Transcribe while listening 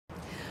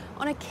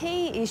On a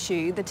key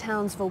issue, the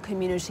Townsville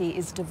community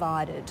is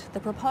divided.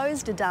 The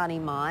proposed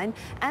Adani mine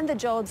and the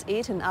jobs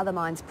it and other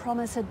mines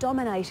promise are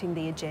dominating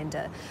the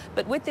agenda.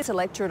 But with this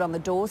electorate on the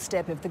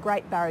doorstep of the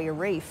Great Barrier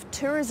Reef,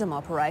 tourism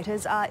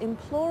operators are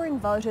imploring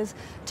voters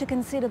to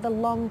consider the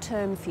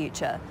long-term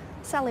future.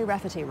 Sally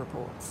Rafferty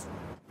reports.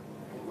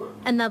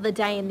 Another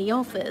day in the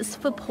office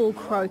for Paul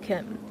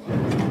Crocombe.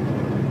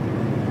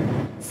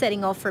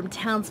 Setting off from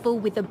Townsville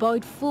with a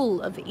boat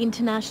full of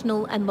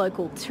international and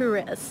local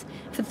tourists.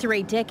 For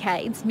 3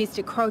 decades,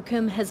 Mr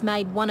Crocombe has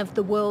made one of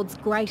the world's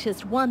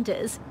greatest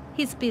wonders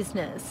his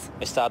business.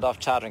 We started off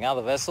chartering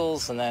other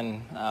vessels, and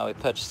then we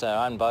purchased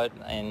our own boat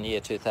in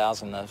year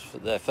 2000,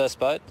 the first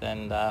boat,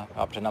 and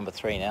up to number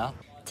 3 now.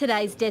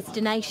 Today's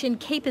destination,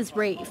 Keepers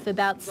Reef,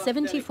 about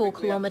 74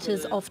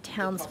 kilometres off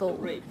Townsville.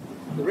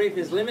 The reef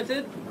is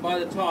limited by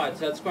the tide,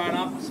 so it's grown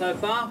up so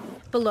far.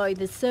 Below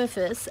the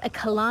surface, a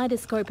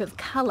kaleidoscope of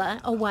colour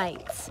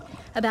awaits.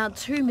 About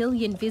 2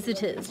 million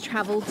visitors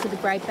travel to the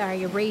Great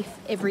Barrier Reef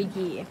every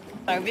year.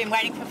 So we've been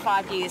waiting for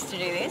 5 years to do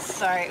this,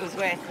 so it was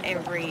worth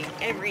every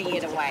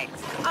year to wait.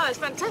 Oh, it's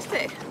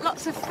fantastic.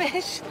 Lots of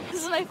fish.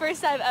 This is my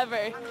first time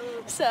ever,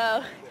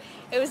 so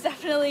it was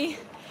definitely,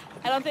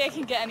 I don't think I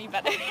can get any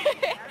better.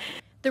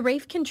 The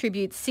reef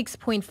contributes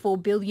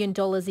 $6.4 billion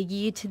a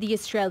year to the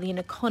Australian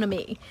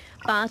economy.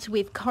 But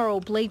with coral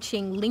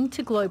bleaching linked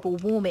to global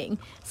warming,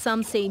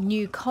 some see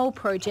new coal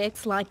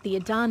projects like the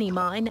Adani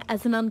mine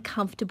as an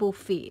uncomfortable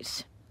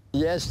fit.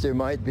 Yes, there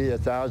might be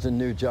 1,000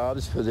 new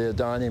jobs for the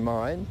Adani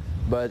mine,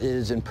 but it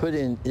is put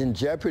in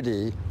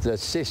jeopardy the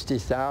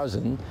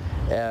 60,000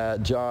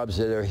 jobs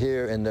that are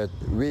here in the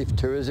reef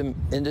tourism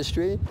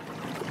industry.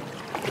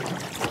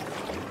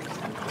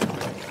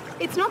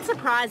 It's not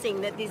surprising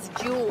that this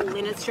jewel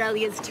in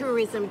Australia's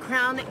tourism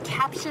crown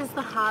captures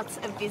the hearts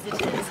of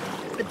visitors,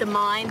 but the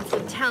minds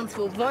of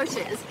Townsville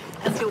voters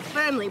are still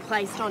firmly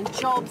placed on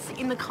jobs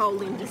in the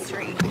coal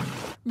industry.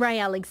 Ray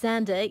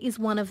Alexander is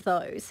one of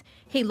those.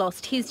 He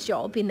lost his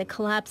job in the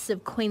collapse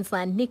of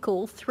Queensland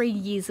Nickel 3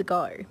 years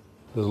ago.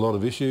 There's a lot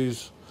of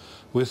issues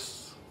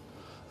with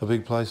a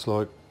big place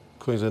like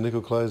Queensland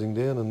Nickel closing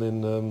down and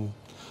then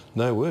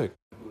no work.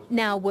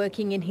 Now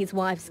working in his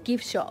wife's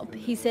gift shop,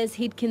 he says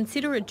he'd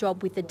consider a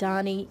job with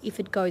Adani if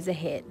it goes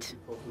ahead.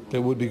 It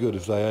would be good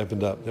if they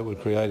opened up. That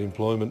would create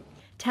employment.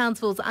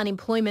 Townsville's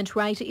unemployment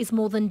rate is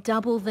more than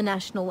double the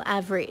national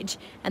average,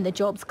 and the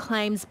jobs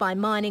claims by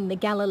mining the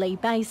Galilee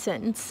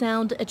Basin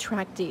sound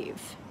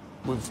attractive.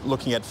 We're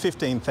looking at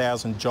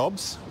 15,000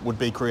 jobs would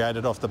be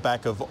created off the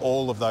back of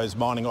all of those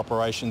mining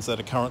operations that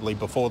are currently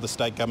before the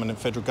state government and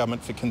federal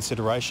government for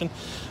consideration,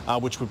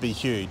 which would be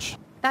huge.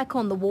 Back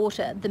on the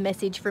water, the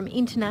message from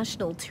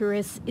international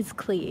tourists is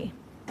clear.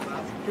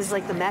 This is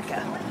like the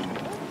Mecca,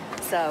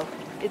 so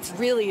it's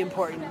really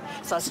important.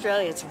 So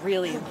Australia, it's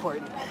really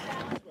important.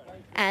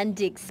 And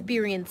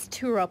experienced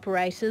tour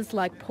operators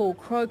like Paul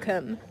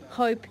Crocombe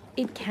hope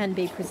it can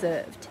be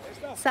preserved.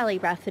 Sally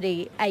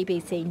Rafferty,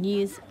 ABC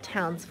News,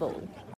 Townsville.